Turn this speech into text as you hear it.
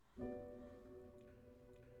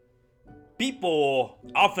People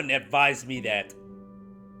often advise me that,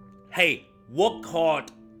 hey, work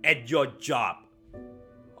hard at your job.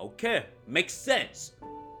 Okay, makes sense.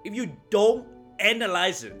 If you don't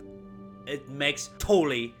analyze it, it makes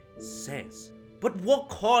totally sense. But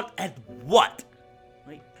work hard at what?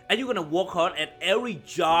 Right? Are you gonna work hard at every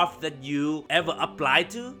job that you ever apply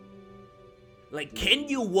to? Like, can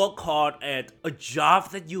you work hard at a job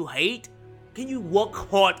that you hate? Can you work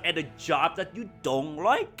hard at a job that you don't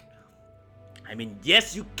like? I mean,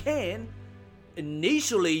 yes, you can.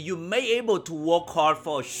 Initially, you may able to work hard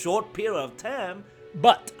for a short period of time,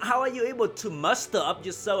 but how are you able to muster up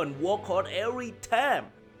yourself and work hard every time?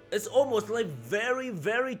 It's almost like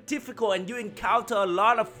very difficult, and you encounter a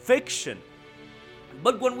lot of friction.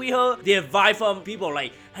 But when we heard the advice from people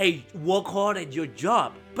like, hey, work hard at your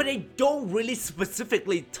job, but they don't really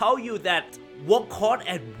specifically tell you that work hard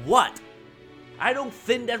at what? I don't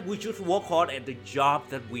think that we should work hard at the job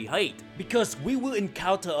that we hate, because we will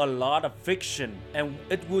encounter a lot of friction and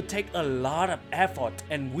it will take a lot of effort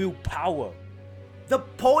and willpower. The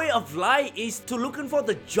point of life is to looking for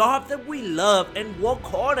the job that we love and work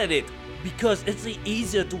hard at it, because it's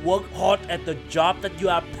easier to work hard at the job that you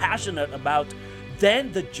are passionate about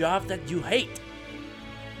than the job that you hate.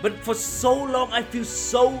 But for so long I feel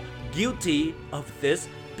so guilty of this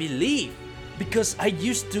belief, because I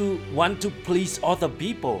used to want to please other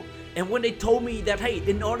people. And when they told me that, hey,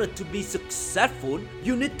 in order to be successful,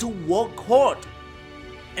 you need to work hard.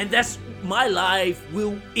 And that's my life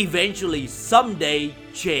will eventually someday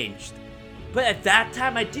change. But at that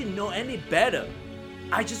time I didn't know any better.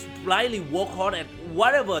 I just blindly work hard at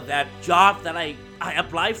whatever that job that I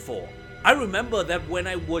applied for. I remember that when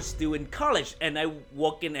I was still in college and I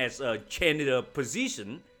working as a janitor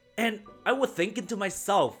position, and I was thinking to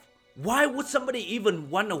myself, why would somebody even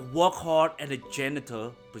want to work hard at a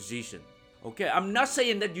janitor position? Okay, I'm not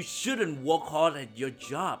saying that you shouldn't work hard at your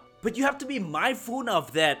job, but you have to be mindful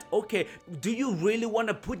of that. Okay, do you really want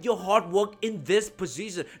to put your hard work in this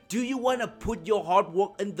position? Do you want to put your hard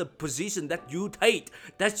work in the position that you hate,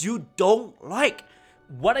 that you don't like?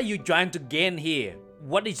 What are you trying to gain here?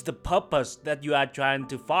 What is the purpose that you are trying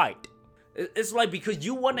to fight? It's like because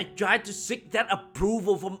you want to try to seek that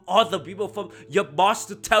approval from other people, from your boss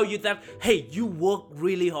to tell you that, hey, you work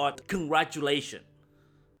really hard, congratulations.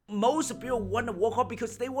 Most people want to work hard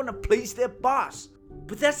because they want to please their boss.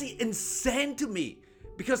 But that's insane to me,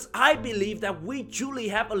 because I believe that we truly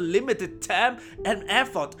have a limited time and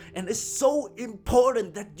effort, and it's so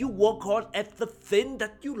important that you work hard at the thing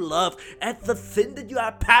that you love, at the thing that you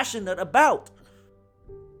are passionate about.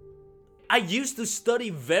 I used to study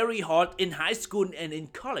very hard in high school and in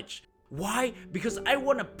college. Why? Because I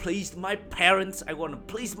want to please my parents, I want to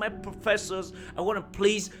please my professors, I want to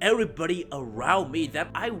please everybody around me, that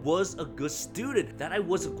I was a good student, that I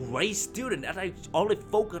was a great student, that I only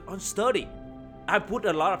focused on study. I put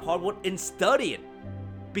a lot of hard work in studying,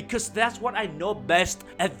 because that's what I know best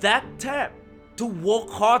at that time. To work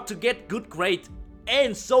hard to get good grades,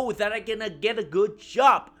 and so that I can get a good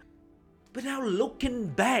job. But now looking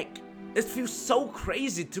back, it feels so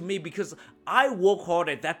crazy to me, because I work hard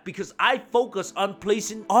at that because I focus on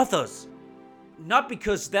pleasing others. Not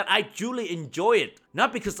because that I truly enjoy it.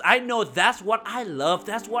 Not because I know that's what I love,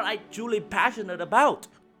 that's what I truly passionate about.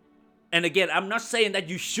 And again, I'm not saying that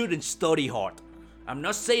you shouldn't study hard. I'm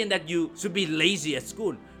not saying that you should be lazy at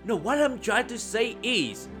school. No, what I'm trying to say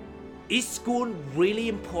is school really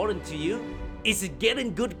important to you? Is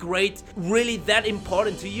getting good grades really that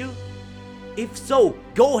important to you? If so,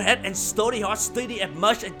 go ahead and study hard, study as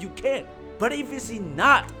much as you can. But if it's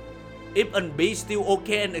not, if a B is still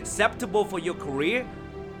okay and acceptable for your career,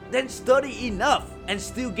 then study enough and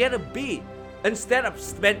still get a B, instead of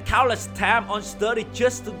spend countless time on study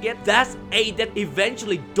just to get that A that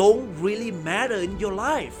eventually don't really matter in your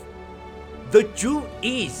life. The truth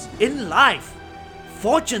is, in life,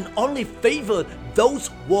 fortune only favors those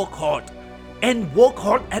who work hard, and work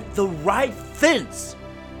hard at the right things.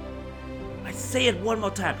 I say it one more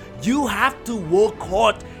time. You have to work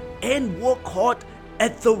hard and work hard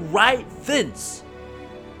at the right things.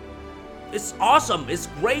 It's awesome. It's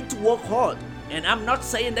great to work hard. And I'm not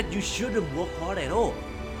saying that you shouldn't work hard at all.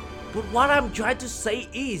 But what I'm trying to say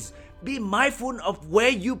is be mindful of where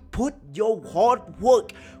you put your hard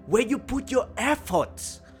work, where you put your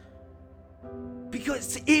efforts.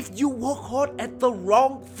 Because if you work hard at the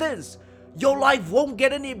wrong things, your life won't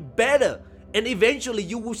get any better. And eventually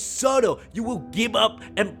you will settle, you will give up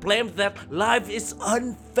and blame that life is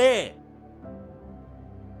unfair.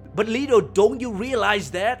 But little don't you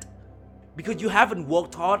realize that? Because you haven't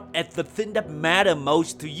worked hard at the thing that matters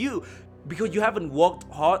most to you. because you haven't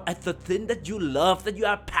worked hard at the thing that you love, that you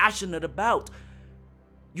are passionate about.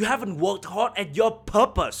 You haven't worked hard at your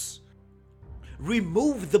purpose.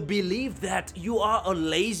 Remove the belief that you are a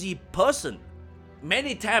lazy person.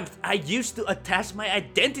 Many times I used to attach my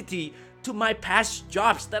identity to my past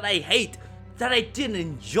jobs that I hate, that I didn't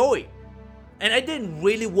enjoy. And I didn't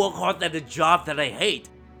really work hard at the job that I hate.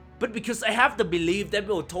 But because I have the belief that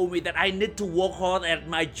people told me that I need to work hard at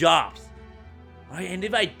my jobs. Right? And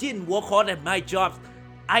if I didn't work hard at my jobs,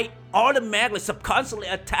 I automatically, subconsciously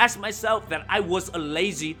attached myself that I was a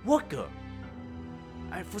lazy worker.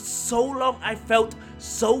 For so long, I felt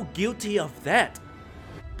so guilty of that.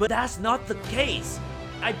 But that's not the case.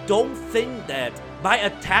 I don't think that by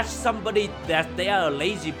attach somebody that they are a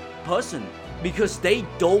lazy person because they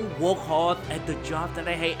don't work hard at the job that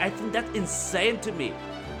I hate. I think that's insane to me.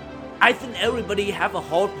 I think everybody have a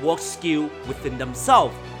hard work skill within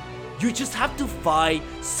themselves. You just have to find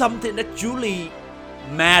something that truly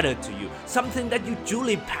matter to you, something that you're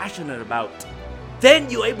truly passionate about. Then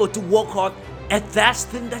you're able to work hard at that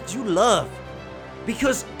thing that you love.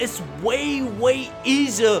 Because it's way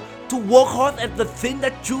easier to work hard at the thing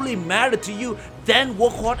that truly matter to you than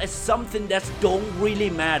work hard at something that don't really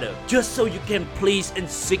matter, just so you can please and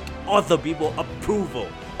seek other people's approval,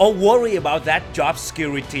 or worry about that job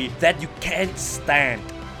security that you can't stand.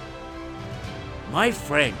 My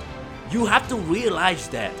friend, you have to realize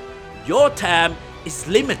that your time is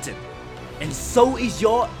limited, and so is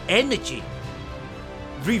your energy.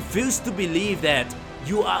 Refuse to believe that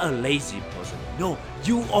you are a lazy person. No,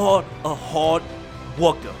 you are a hard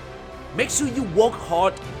worker. Make sure you work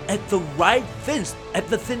hard at the right things, at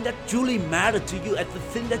the thing that truly matter to you, at the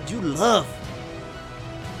thing that you love.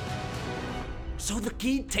 So the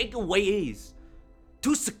key takeaway is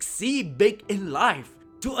to succeed big in life,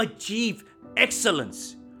 to achieve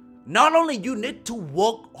excellence. Not only you need to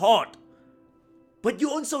work hard, but you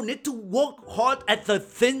also need to work hard at the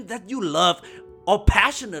thing that you love or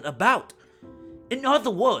passionate about. In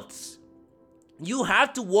other words, you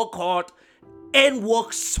have to work hard and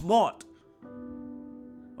work smart.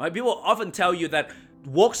 Right? People often tell you that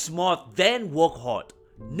work smart then work hard.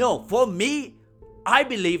 No, for me, I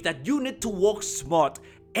believe that you need to work smart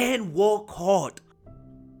and work hard.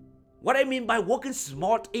 What I mean by working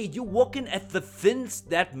smart is you working at the things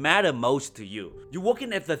that matter most to you. You're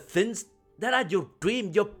working at the things that are your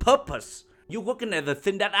dream, your purpose. You're working at the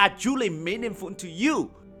things that are truly meaningful to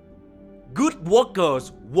you. Good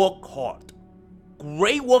workers work hard.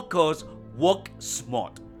 Great workers work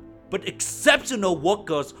smart. But exceptional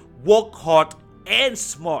workers work hard and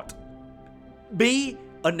smart. Be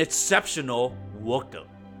an exceptional worker.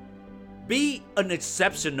 Be an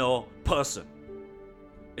exceptional person.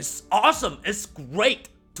 It's awesome, it's great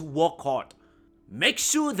to work hard. Make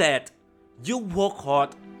sure that you work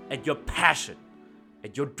hard at your passion,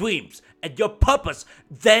 at your dreams, at your purpose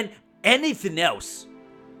than anything else.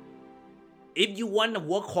 If you want to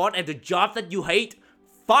work hard at the job that you hate,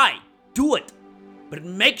 fine, do it. But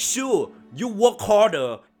make sure you work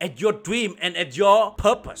harder at your dream and at your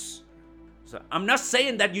purpose. So I'm not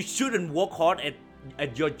saying that you shouldn't work hard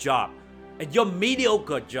at your job, at your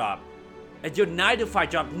mediocre job, at your 9-to-5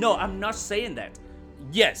 job. No, I'm not saying that.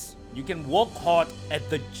 Yes, you can work hard at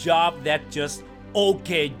the job that just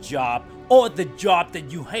okay job or the job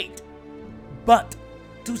that you hate. But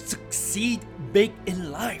to succeed big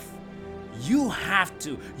in life, you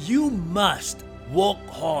must work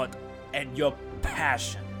hard at your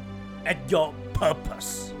passion, at your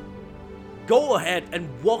purpose. Go ahead and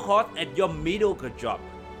work hard at your mediocre job,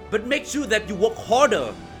 but make sure that you work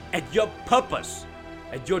harder at your purpose,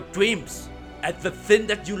 at your dreams, at the thing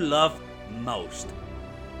that you love most.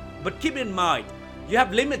 But keep in mind, you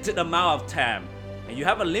have limited amount of time and you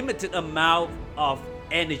have a limited amount of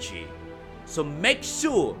energy. So make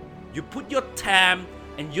sure you put your time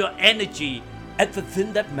and your energy at the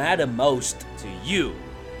thing that matter most to you,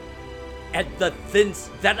 at the things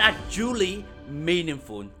that are truly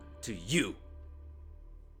meaningful to you.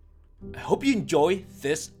 I hope you enjoy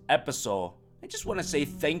this episode. I just want to say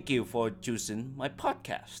thank you for choosing my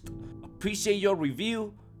podcast. Appreciate your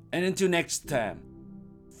review, and until next time,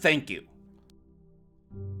 thank you.